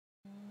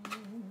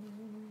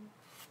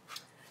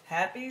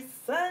Happy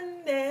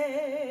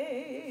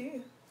Sunday.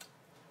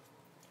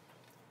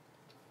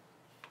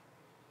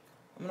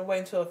 I'm gonna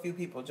wait until a few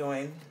people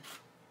join.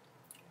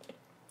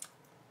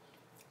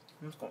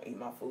 I'm just gonna eat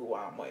my food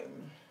while I'm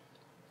waiting.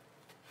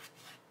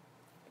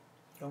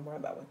 Don't worry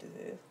about what this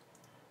is.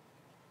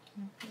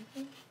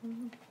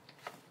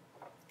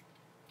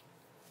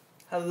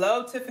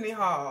 Hello, Tiffany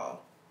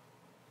Hall.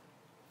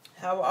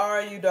 How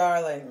are you,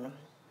 darling?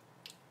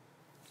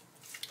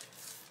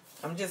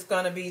 I'm just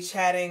going to be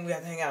chatting. We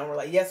have to hang out. And we're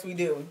like, yes, we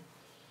do.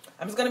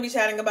 I'm just going to be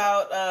chatting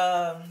about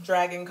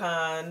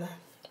DragonCon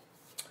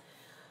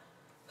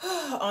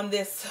on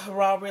this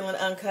Raw, Real, and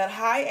Uncut.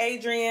 Hi,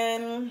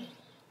 Adrian.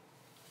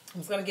 I'm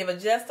just going to give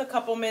it just a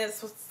couple minutes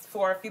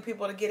for a few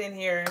people to get in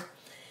here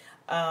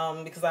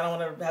because I don't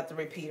want to have to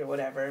repeat or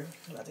whatever.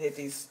 I'm about to hit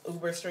these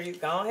Uber streets.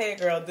 Go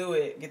ahead, girl. Do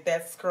it. Get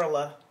that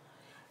Skrilla.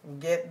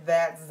 Get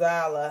that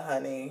Zala,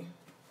 honey.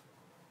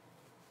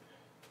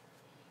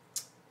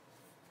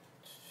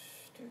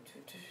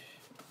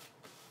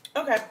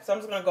 Okay, so I'm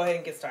just going to go ahead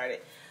and get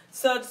started.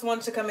 So I just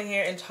wanted to come in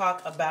here and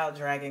talk about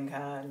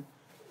DragonCon.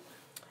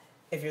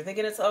 If you're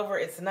thinking it's over,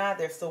 it's not.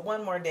 There's still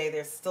one more day.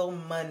 There's still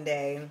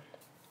Monday.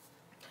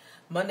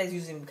 Monday's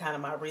usually kind of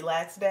my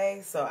relaxed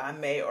day, so I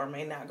may or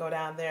may not go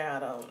down there. I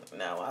don't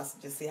know. I'll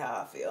just see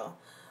how I feel.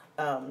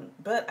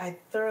 But I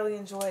thoroughly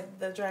enjoyed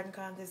the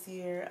DragonCon this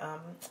year.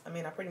 I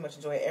mean, I pretty much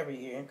enjoy it every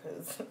year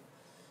because,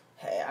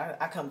 hey,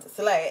 I come to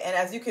slay. And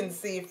as you can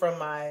see from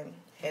my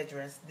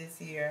headdress this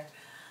year,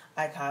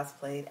 I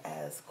cosplayed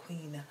as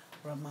Queen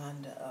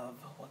Ramonda of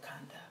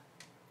Wakanda.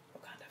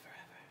 Wakanda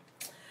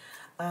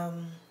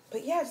forever.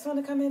 But yeah, I just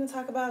want to come in and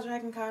talk about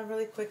DragonCon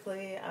really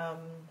quickly.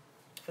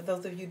 For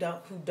those of you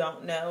who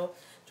don't know,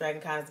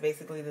 DragonCon is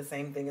basically the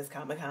same thing as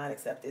Comic-Con,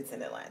 except it's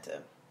in Atlanta.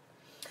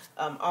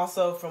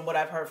 Also, from what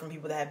I've heard from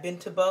people that have been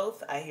to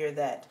both, I hear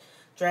that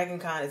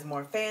DragonCon is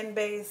more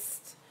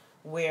fan-based,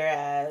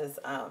 whereas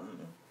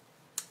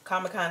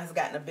Comic-Con has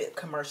gotten a bit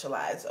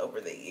commercialized over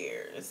the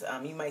years.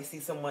 You might see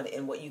someone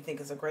in what you think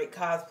is a great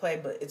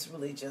cosplay, but it's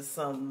really just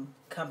some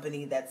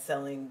company that's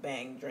selling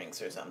Bang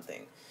drinks or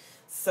something.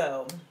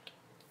 So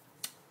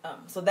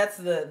that's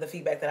the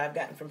feedback that I've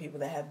gotten from people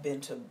that have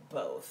been to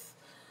both.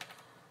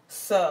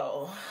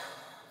 So,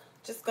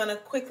 just gonna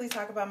quickly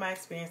talk about my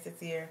experience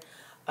this year.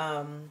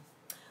 I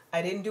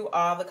didn't do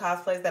all the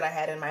cosplays that I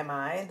had in my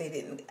mind. They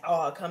didn't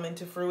all come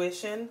into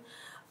fruition.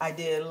 I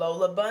did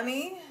Lola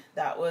Bunny.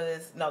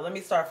 Let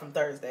me start from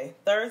Thursday.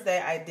 Thursday,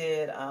 I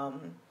did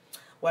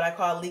what I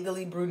call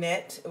Legally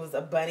Brunette. It was a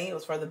bunny. It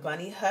was for the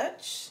Bunny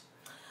Hutch.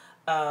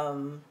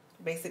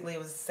 Basically, it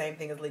was the same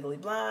thing as Legally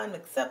Blonde,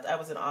 except I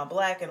was in all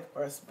black and, of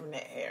course,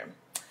 brunette hair.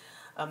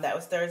 That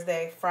was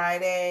Thursday.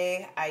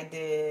 Friday, I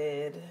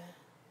did...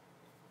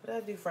 What did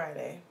I do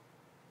Friday?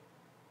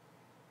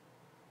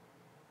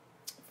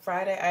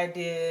 Friday, I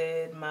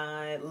did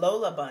my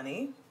Lola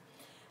Bunny.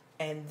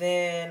 And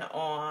then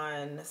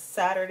on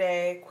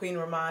Saturday, Queen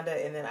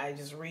Ramonda, and then I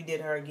just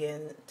redid her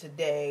again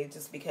today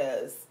just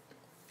because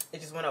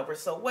it just went over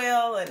so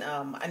well. And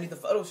I knew the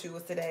photo shoot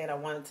was today, and I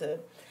wanted to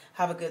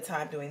have a good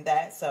time doing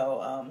that.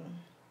 So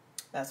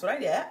that's what I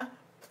did.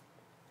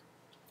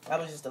 That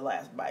was just the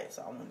last bite,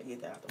 so I wanted to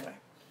get that out the way.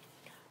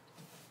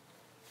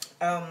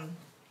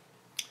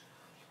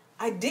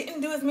 I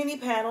didn't do as many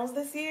panels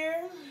this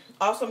year.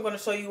 Also, I'm going to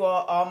show you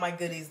all my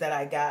goodies that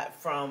I got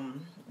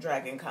from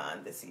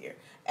DragonCon this year.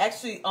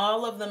 Actually,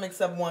 all of them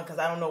except one, because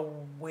I don't know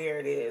where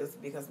it is,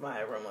 because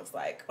my room looks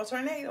like a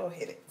tornado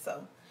hit it.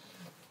 So,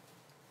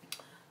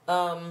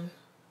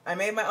 I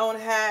made my own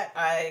hat.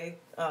 I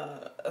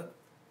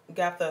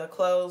got the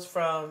clothes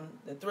from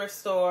the thrift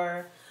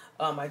store.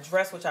 My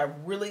dress, which I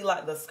really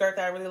like, the skirt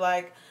that I really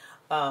like,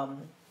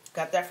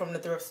 got that from the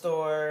thrift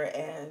store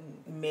and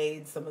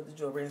made some of the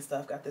jewelry and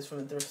stuff. Got this from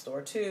the thrift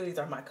store too. These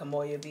are my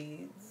Amayou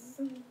beads,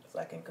 so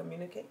I can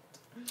communicate.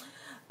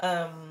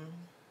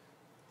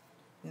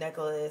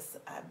 Necklace,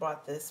 I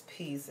bought this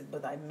piece,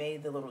 but I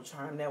made the little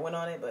charm that went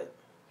on it, but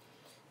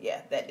yeah,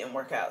 that didn't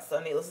work out.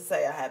 So needless to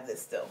say, I have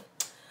this still.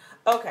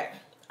 Okay,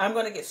 I'm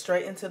going to get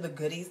straight into the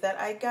goodies that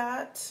I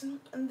got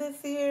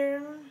this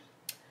year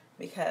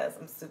because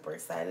I'm super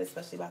excited,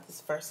 especially about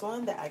this first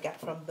one that I got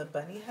from the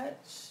Bunny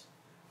Hutch.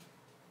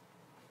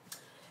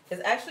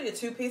 It's actually a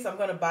two-piece. I'm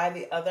going to buy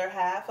the other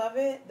half of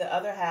it. The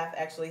other half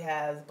actually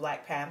has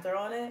Black Panther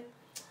on it.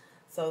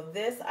 So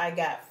this I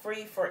got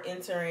free for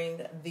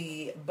entering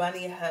the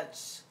Bunny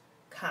Hutch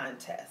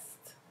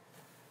contest.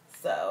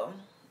 So,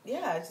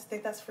 yeah, I just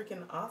think that's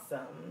freaking awesome.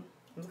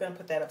 I'm just going to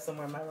put that up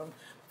somewhere in my room.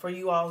 For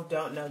you all who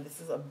don't know,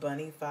 this is a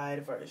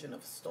bunny-fied version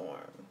of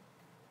Storm.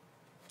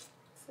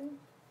 See?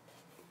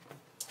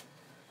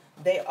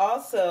 They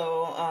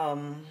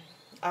also...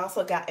 I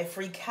also got a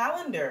free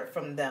calendar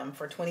from them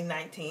for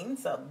 2019,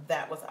 so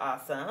that was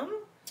awesome.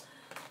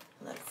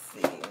 Let's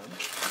see.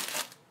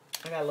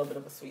 I got a little bit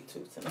of a sweet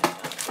tooth tonight,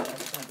 so you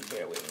just have to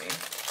bear with me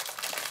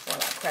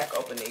while I crack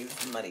open these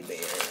muddy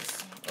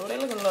bears. Oh, they're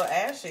looking a little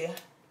ashy.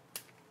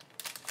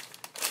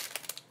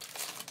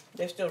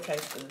 They're still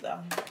tasty,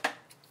 though.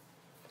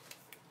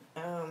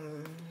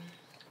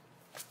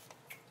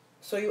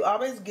 So you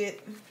always get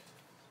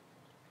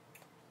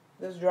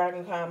this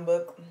DragonCon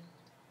book.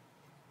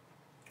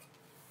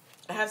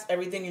 It has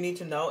everything you need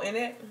to know in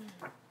it.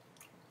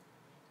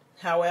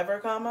 However,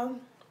 comma,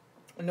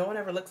 no one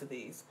ever looks at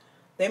these.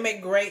 They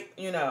make great,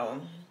 you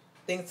know,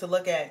 things to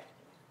look at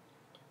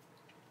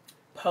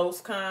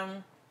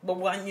post-con. But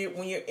when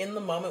you're in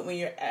the moment, when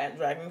you're at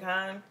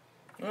DragonCon,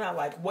 you're not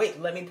like, wait,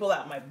 let me pull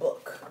out my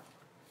book.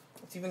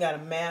 It's even got a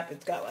map.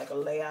 It's got like a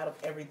layout of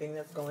everything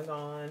that's going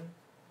on.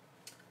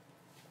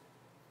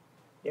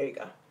 There you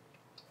go.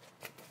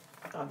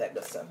 All that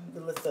good stuff. The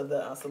list of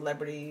the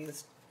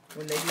celebrities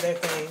when they do their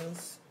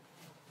things.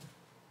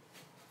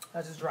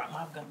 I just dropped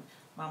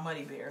my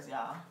money bears,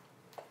 y'all.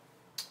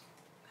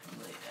 Can't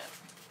believe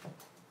that.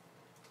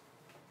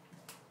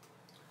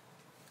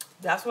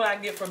 That's what I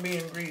get for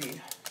being greedy.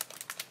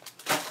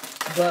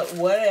 But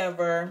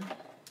whatever.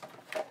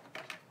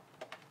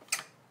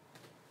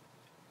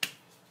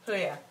 So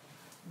yeah,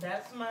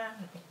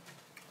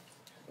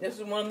 this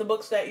is one of the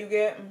books that you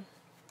get.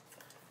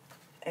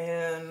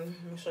 And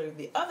let me show you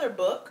the other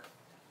book.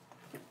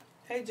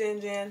 Hey,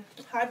 Jen.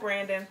 Hi,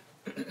 Brandon.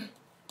 You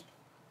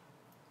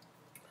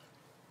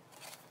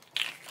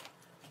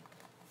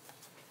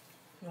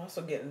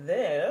also get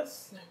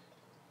this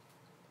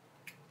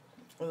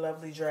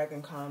lovely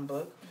DragonCon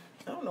book.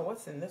 I don't know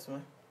what's in this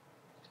one.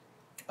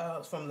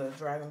 It's from the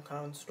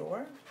DragonCon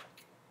store.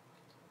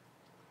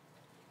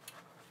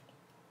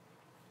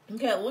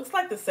 Okay, it looks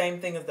like the same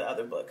thing as the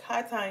other book.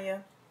 Hi,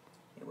 Tanya.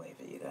 Let me wait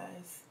for you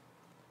guys.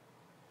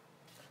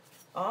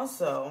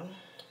 Also,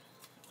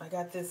 I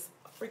got this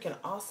freaking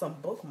awesome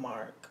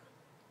bookmark.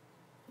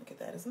 Look at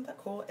that. Isn't that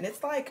cool? And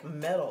it's like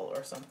metal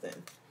or something.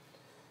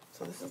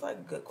 So this is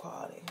like good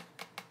quality.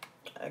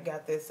 I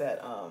got this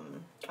at, I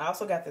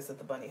also got this at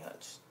the Bunny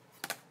Hutch.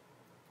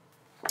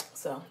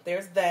 So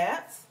there's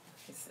that.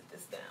 Let me sit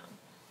this down.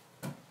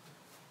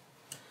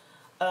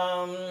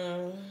 I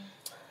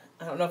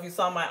don't know if you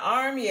saw my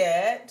arm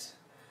yet,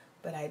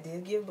 but I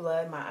did give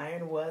blood. My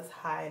iron was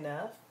high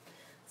enough.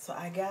 So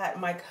I got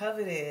my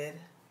coveted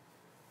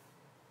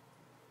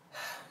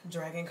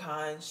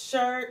DragonCon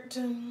shirt.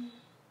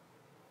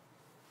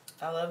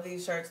 I love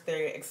these shirts.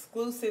 They're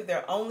exclusive.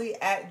 They're only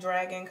at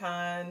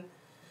DragonCon.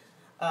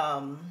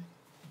 Let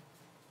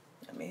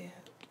me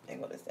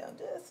angle this down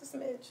just a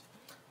smidge.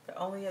 They're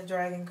only at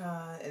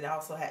DragonCon. It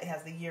also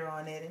has the year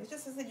on it. And it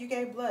just says that you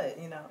gave blood,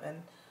 you know.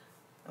 And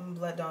I'm a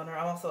blood donor.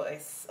 I'm also a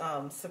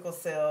sickle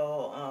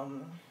cell,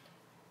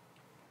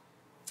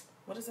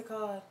 what is it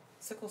called?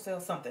 Sickle cell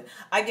something.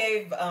 I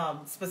gave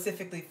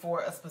specifically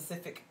for a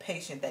specific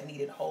patient that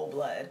needed whole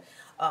blood.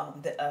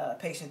 The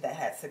patient that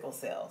had sickle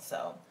cell.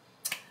 So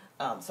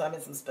I'm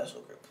in some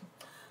special group.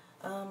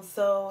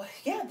 So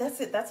yeah, that's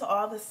it. That's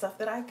all the stuff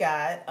that I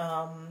got.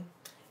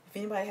 If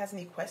anybody has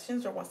any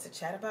questions or wants to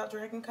chat about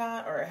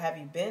DragonCon, or have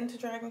you been to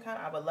DragonCon,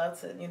 I would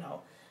love to, you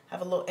know,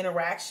 have a little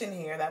interaction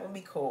here. That would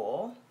be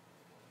cool.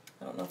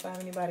 I don't know if I have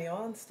anybody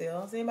on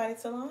still. Is anybody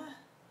still on?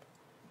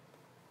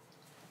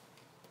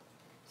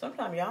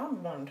 Sometimes y'all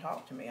don't want to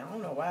talk to me. I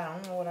don't know why. I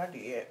don't know what I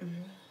did.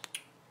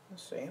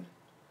 Let's see.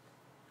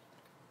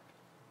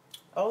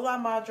 Hola,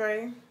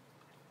 Madre.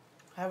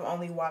 I have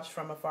only watched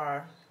from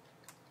afar.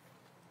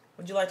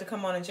 Would you like to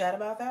come on and chat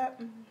about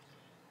that?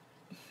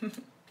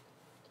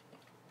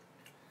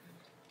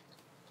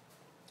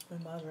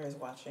 Madre is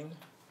watching.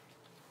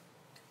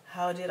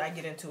 How did I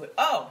get into it?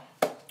 Oh,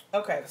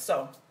 okay.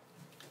 So,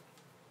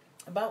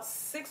 about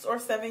 6 or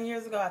 7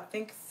 years ago, I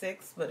think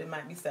 6, but it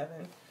might be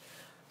 7.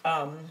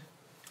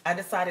 I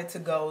decided to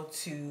go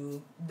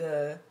to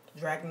the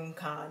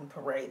DragonCon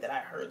parade that I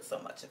heard so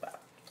much about.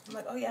 I'm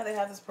like, oh yeah, they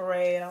have this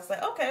parade. I was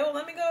like, okay, well,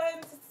 let me go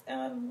ahead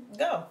and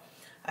go.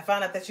 I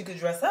found out that you could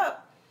dress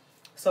up.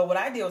 So what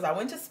I did was I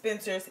went to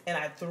Spencer's and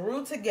I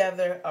threw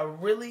together a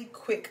really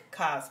quick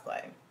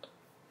cosplay.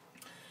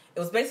 It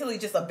was basically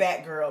just a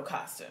Batgirl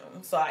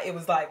costume. So it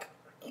was like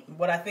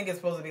what I think is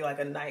supposed to be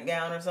like a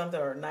nightgown or something,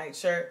 or a night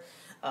shirt.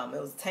 It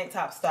was tank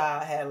top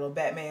style. It had a little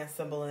Batman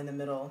symbol in the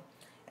middle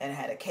and it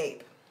had a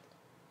cape.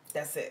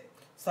 That's it.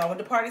 So I went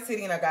to Party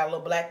City and I got a little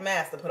black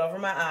mask to put over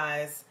my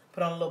eyes,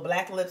 put on a little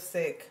black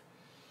lipstick,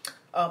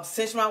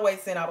 cinched my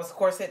waist in. I was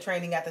corset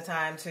training at the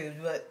time too,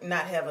 but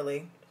not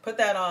heavily. Put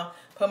that on,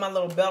 put my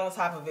little belt on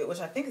top of it,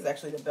 which I think is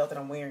actually the belt that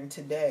I'm wearing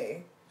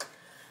today.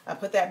 I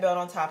put that belt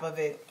on top of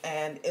it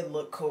and it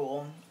looked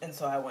cool. And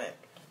so I went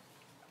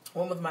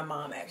with my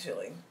mom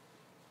actually.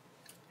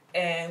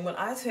 And when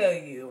I tell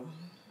you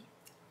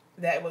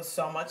that was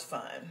so much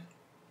fun,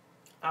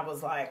 I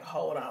was like,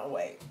 hold on,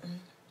 wait.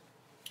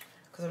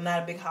 Because I'm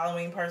not a big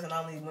Halloween person.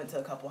 I only went to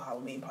a couple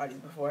Halloween parties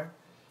before.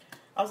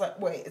 I was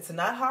like, wait, it's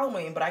not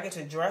Halloween, but I get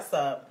to dress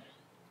up,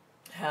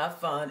 have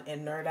fun,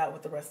 and nerd out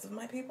with the rest of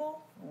my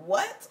people?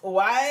 What?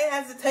 Why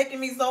has it taken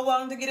me so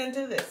long to get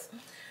into this?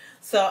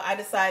 So I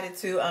decided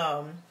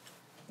to,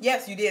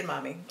 yes, you did,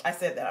 Mommy. I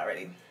said that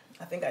already.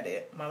 I think I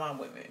did. My mom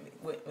went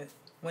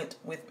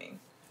with me.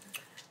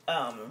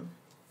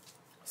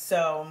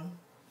 So,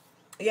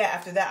 yeah,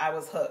 after that, I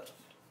was hooked.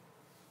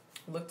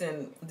 Looked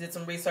in, did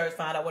some research,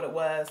 found out what it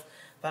was.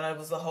 Found out it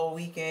was the whole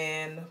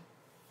weekend.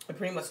 It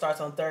pretty much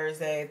starts on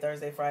Thursday,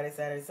 Friday,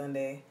 Saturday,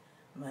 Sunday,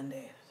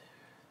 Monday.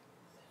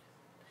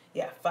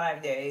 Yeah,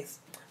 5 days.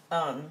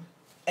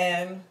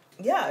 And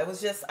yeah, it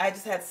was just, I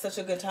just had such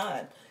a good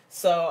time.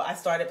 So I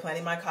started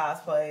planning my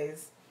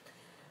cosplays.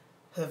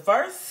 The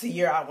first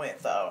year I went,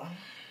 though,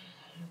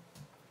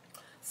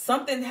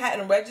 something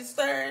hadn't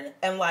registered,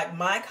 and like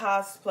my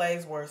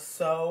cosplays were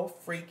so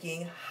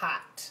freaking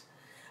hot.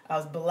 I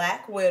was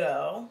Black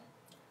Widow.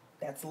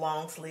 That's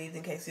long sleeves,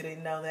 in case you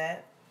didn't know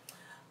that.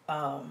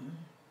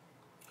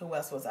 Who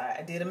else was I?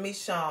 I did a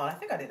Michonne. I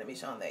think I did a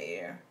Michonne that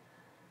year.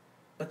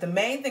 But the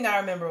main thing I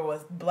remember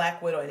was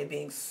Black Widow and it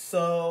being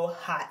so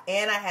hot.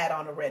 And I had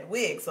on a red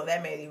wig, so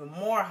that made it even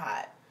more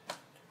hot.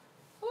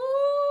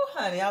 Ooh,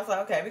 honey. I was like,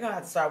 okay, we're going to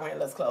have to start wearing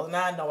less clothes.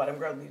 Now I know why them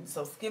girls be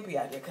so skimpy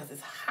out there, because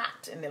it's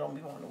hot and they don't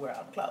be wanting to wear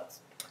all the clothes.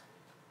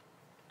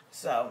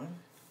 So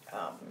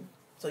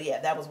yeah,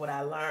 that was what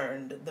I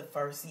learned the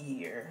first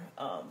year,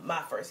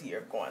 my first year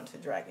of going to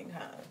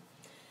DragonCon,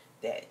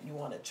 that you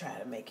want to try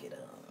to make it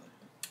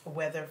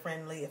weather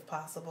friendly if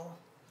possible.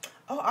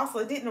 Oh, also,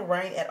 it didn't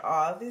rain at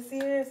all this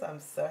year, so I'm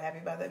so happy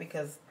about that,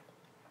 because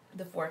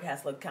the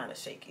forecast looked kind of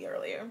shaky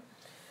earlier.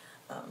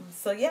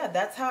 So yeah,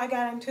 that's how I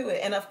got into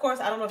it. And of course,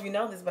 I don't know if you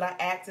know this, but I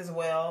act as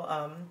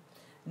well.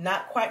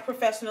 Not quite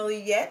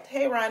professionally yet.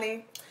 Hey,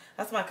 Ronnie.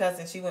 That's my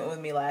cousin. She went with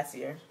me last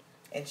year.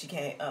 And she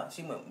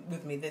went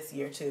with me this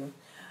year too.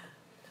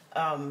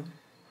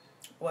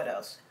 What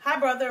else? Hi,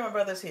 brother. My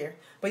brother's here.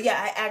 But yeah,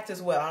 I act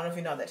as well. I don't know if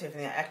you know that,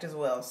 Tiffany. I act as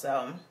well.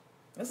 So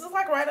this is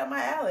like right up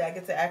my alley. I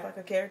get to act like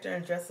a character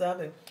and dress up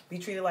and be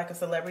treated like a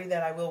celebrity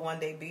that I will one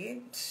day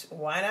be.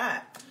 Why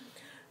not?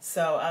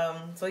 So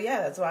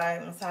yeah, that's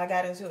how I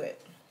got into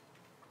it.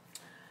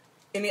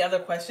 Any other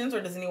questions,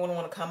 or does anyone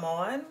want to come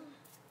on?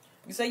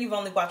 You say you've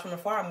only watched from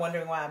afar. I'm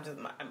wondering why.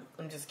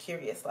 I'm just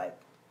curious. Like,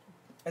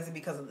 is it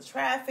because of the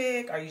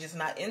traffic? Are you just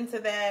not into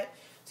that?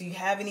 Do you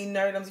have any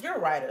nerdums? You're a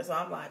writer, so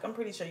I'm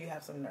pretty sure you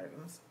have some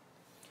nerdums.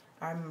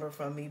 I remember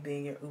from me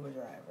being your Uber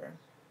driver.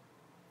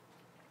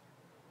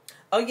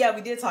 Oh, yeah,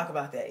 we did talk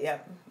about that. Yeah,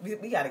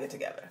 we got to get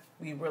together.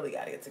 We really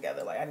got to get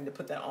together. Like, I need to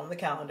put that on the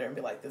calendar and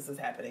be like, this is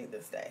happening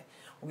this day.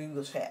 We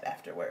will chat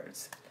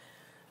afterwards.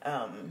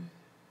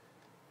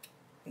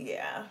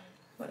 Yeah.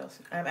 What else?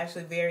 I'm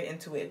actually very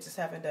into it. Just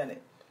haven't done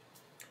it.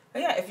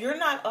 But yeah, if you're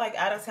not like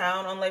out of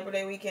town on Labor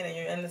Day weekend and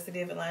you're in the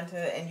city of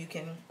Atlanta and you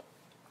can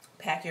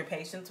pack your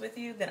patience with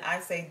you, then I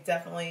say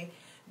definitely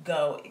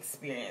go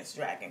experience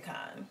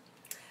DragonCon.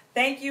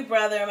 Thank you,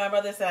 brother. My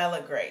brother said I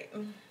look great.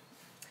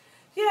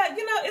 Yeah,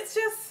 it's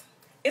just,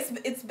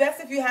 it's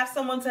best if you have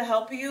someone to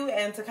help you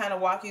and to kind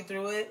of walk you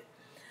through it.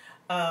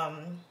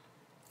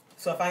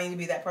 So if I need to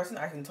be that person,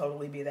 I can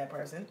totally be that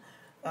person.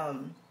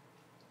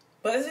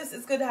 But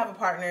it's good to have a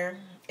partner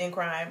in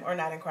crime or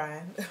not in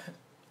crime.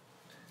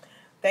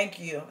 Thank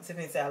you.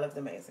 Tiffany said I looked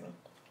amazing.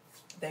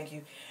 Thank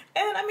you.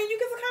 And I mean, you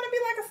get to kind of be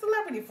like a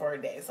celebrity for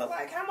a day. So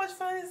like, how much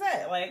fun is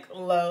that? Like,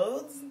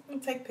 loads.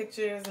 Take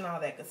pictures and all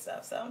that good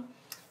stuff. So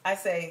I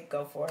say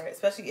go for it,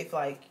 especially if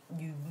like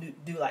you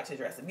do like to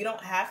dress up. You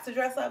don't have to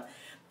dress up,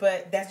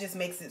 but that just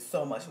makes it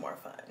so much more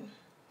fun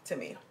to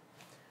me.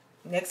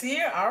 Next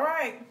year, all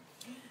right.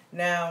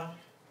 Now,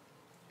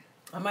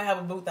 I might have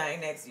a boo thing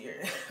next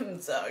year.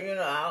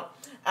 So,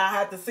 I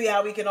have to see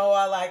how we can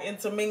all like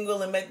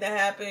intermingle and make that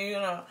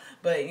happen,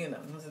 But,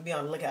 let's be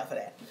on the lookout for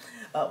that.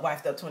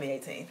 Wifed Up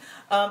 2018.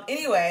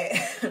 Anyway,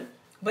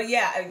 but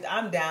yeah,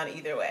 I'm down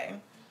either way.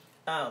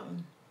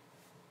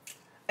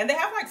 And they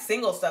have like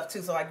single stuff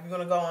too. So like if you're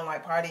going to go on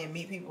like party and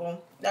meet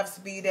people, they have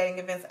speed dating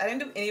events. I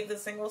didn't do any of the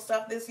single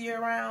stuff this year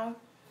round,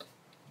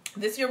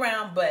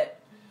 but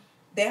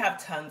they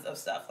have tons of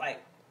stuff.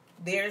 Like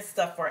there's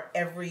stuff for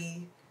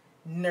every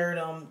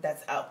nerdum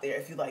that's out there.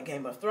 If you like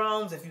Game of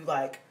Thrones, if you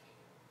like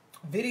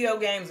video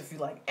games, if you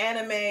like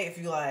anime, if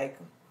you like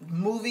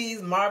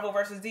movies, Marvel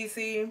versus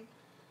DC,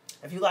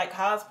 if you like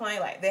cosplaying,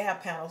 like they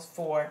have panels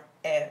for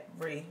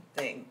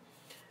everything.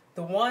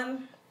 The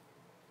one,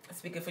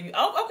 speaking for you,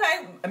 oh,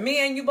 okay,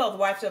 me and you both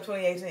wiped up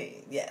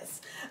 2018,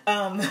 yes.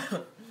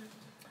 What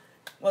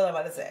was I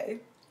about to say?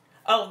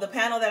 Oh, the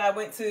panel that I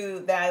went to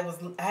that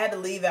I had to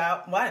leave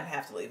out, well, I didn't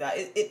have to leave out,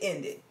 it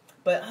ended.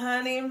 But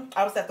honey,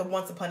 I was at the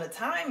Once Upon a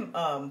Time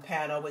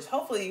panel, which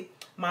hopefully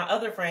my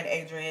other friend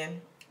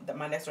Adrienne,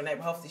 my next door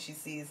neighbor, hopefully she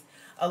sees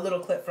a little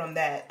clip from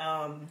that.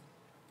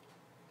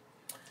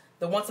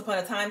 The Once Upon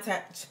a Time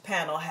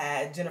panel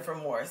had Jennifer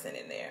Morrison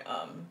in there.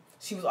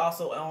 She was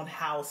also on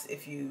House,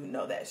 if you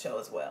know that show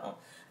as well.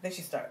 I think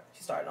she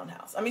started on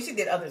House. I mean, she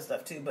did other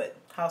stuff too, but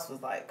House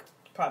was like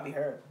probably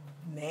her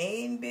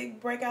main big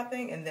breakout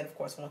thing. And then of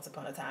course Once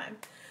Upon a Time.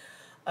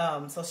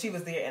 So she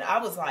was there, and I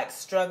was like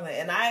struggling,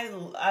 and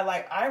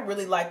I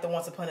really like the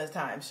Once Upon a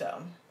Time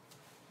show.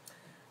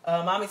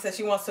 Mommy said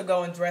she wants to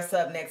go and dress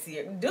up next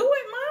year. Do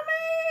it,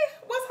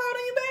 mommy. What's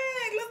holding you back?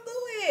 Let's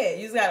do it.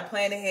 You just gotta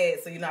plan ahead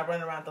so you're not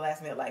running around at the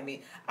last minute like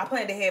me. I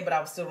planned ahead, but I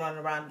was still running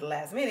around at the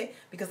last minute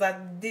because I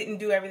didn't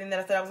do everything that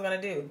I said I was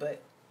gonna do.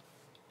 But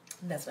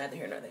that's neither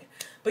here nor there.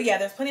 But yeah,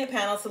 there's plenty of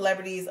panels,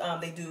 celebrities.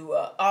 They do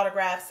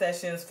autograph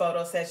sessions,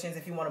 photo sessions.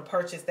 If you want to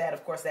purchase that,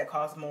 of course, that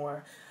costs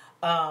more.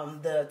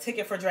 The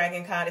ticket for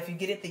DragonCon, if you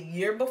get it the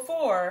year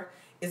before,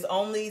 is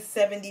only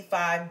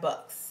 $75.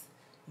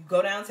 You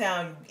go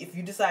downtown. If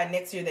you decide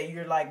next year that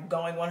you're like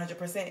going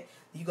 100%,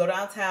 you go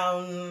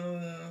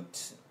downtown.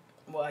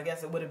 Well, I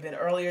guess it would have been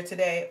earlier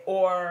today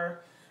or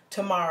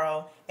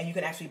tomorrow, and you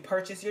can actually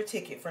purchase your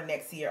ticket for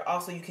next year.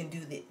 Also, you can do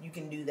that. You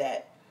can do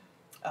that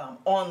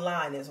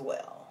online as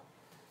well.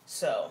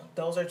 So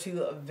those are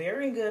two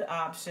very good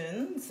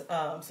options.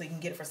 So you can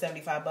get it for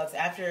 $75.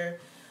 After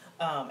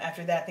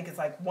that, I think it's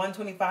like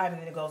 $125,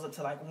 and then it goes up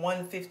to like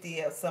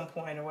 $150 at some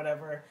point or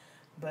whatever.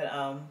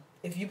 But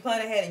if you plan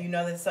ahead and you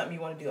know that's something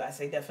you want to do, I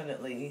say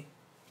definitely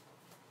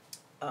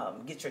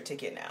get your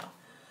ticket now.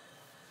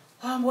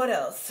 What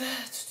else?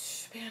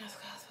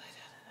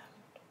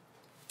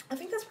 I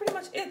think that's pretty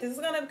much it. This is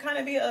going to kind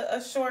of be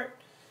a short,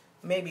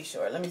 maybe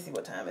short. Let me see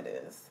what time it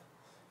is.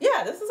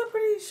 Yeah, this is a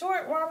pretty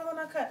short Raw Real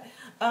Uncut.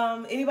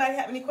 Anybody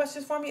have any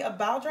questions for me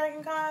about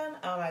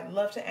DragonCon? I'd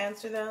love to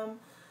answer them.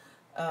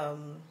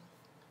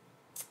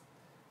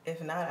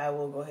 If not, I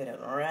will go ahead and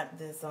wrap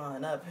this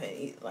on up and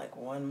eat like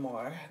one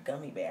more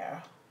gummy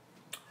bear.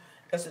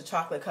 It's a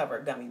chocolate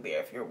covered gummy bear.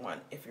 If you're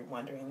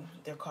wondering,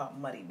 they're called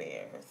Muddy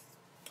Bears.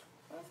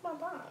 Where's my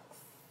box?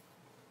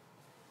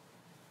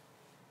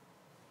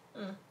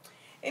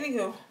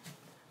 Anywho,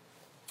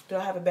 do I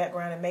have a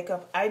background in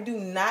makeup? I do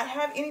not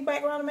have any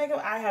background in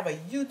makeup. I have a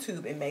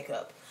YouTube in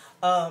makeup.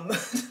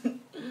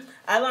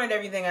 I learned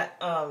everything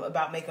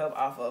about makeup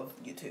off of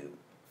YouTube,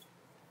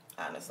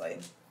 honestly.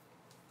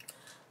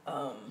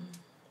 I'm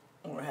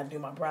gonna have to do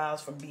my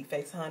brows from Beat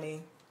Face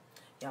Honey.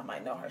 Y'all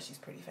might know her. She's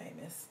pretty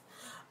famous.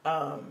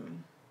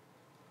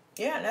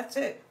 Yeah, that's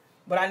it.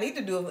 What I need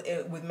to do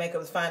with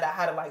makeup is find out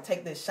how to like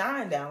take this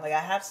shine down. Like I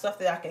have stuff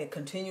that I can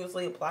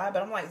continuously apply,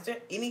 but I'm like, is there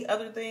any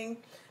other thing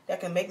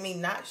that can make me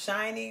not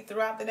shiny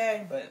throughout the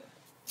day? But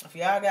if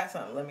y'all got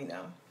something, let me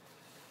know.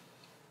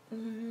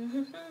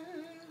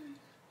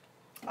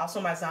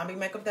 Also, my zombie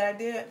makeup that I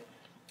did,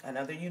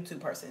 another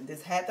YouTube person.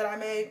 This hat that I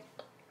made,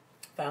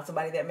 found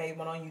somebody that made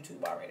one on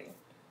YouTube already.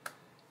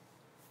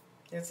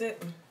 That's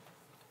it.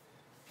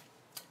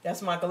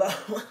 That's my glow.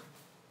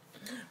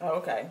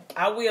 Okay.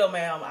 I will,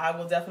 ma'am. I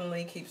will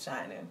definitely keep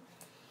shining.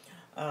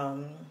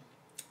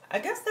 I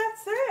guess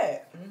that's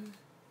it.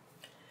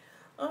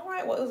 All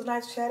right. Well, it was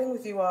nice chatting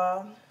with you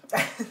all.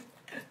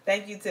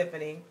 Thank you,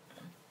 Tiffany.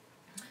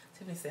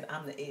 Tiffany said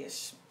I'm the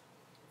ish.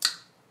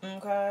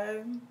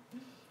 Okay.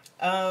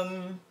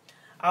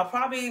 I'll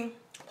probably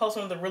post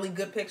one of the really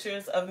good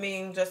pictures of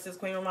me just as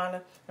Queen Ramonda,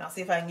 and I'll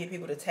see if I can get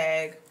people to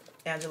tag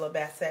Angela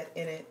Bassett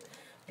in it,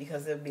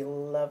 because it'd be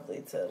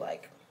lovely to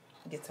like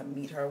get to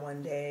meet her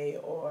one day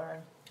or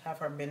have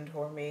her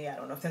mentor me. I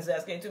don't know if that's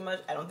asking too much.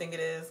 I don't think it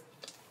is.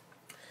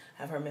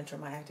 Have her mentor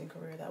my acting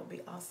career. That would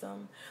be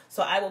awesome.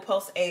 So I will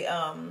post a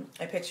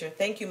picture.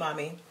 Thank you,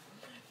 mommy.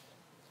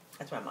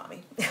 That's my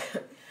mommy.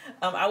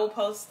 I will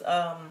post.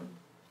 I'm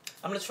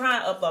gonna try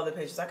and upload the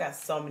pictures. I got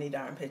so many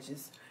darn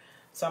pictures,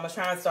 so I'm gonna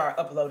try and start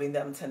uploading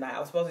them tonight. I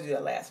was supposed to do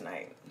that last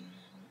night.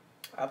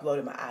 I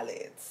uploaded my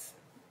eyelids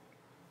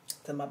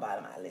to my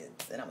bottom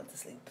eyelids, and I went to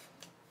sleep.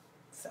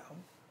 So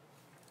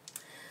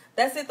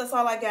that's it. That's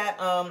all I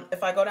got.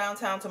 If I go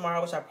downtown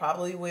tomorrow, which I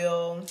probably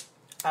will,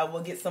 I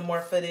will get some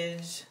more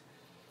footage.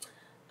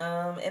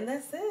 And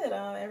that's it.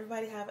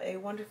 Everybody have a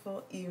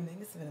wonderful evening.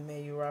 This has been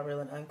Amayou, Raw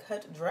Real and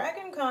Uncut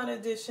DragonCon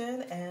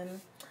edition,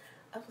 and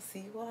I will see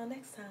you all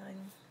next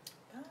time.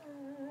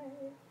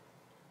 Bye.